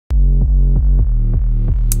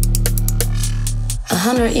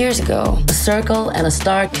100 years ago, a circle and a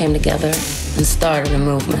star came together and started a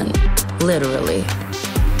movement, literally.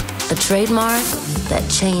 A trademark that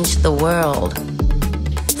changed the world,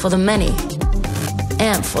 for the many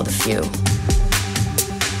and for the few.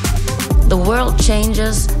 The world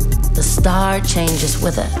changes, the star changes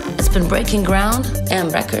with it. It's been breaking ground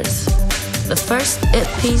and records. The first it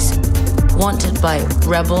piece wanted by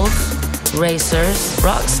rebels, racers,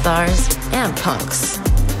 rock stars, and punks.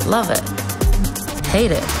 Love it,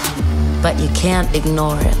 hate it, but you can't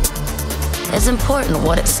ignore it. It's important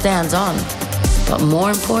what it stands on, but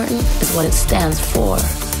more important is what it stands for.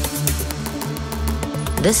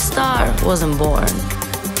 This star wasn't born,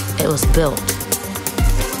 it was built.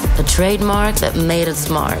 A trademark that made its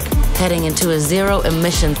mark, heading into a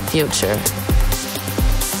zero-emission future.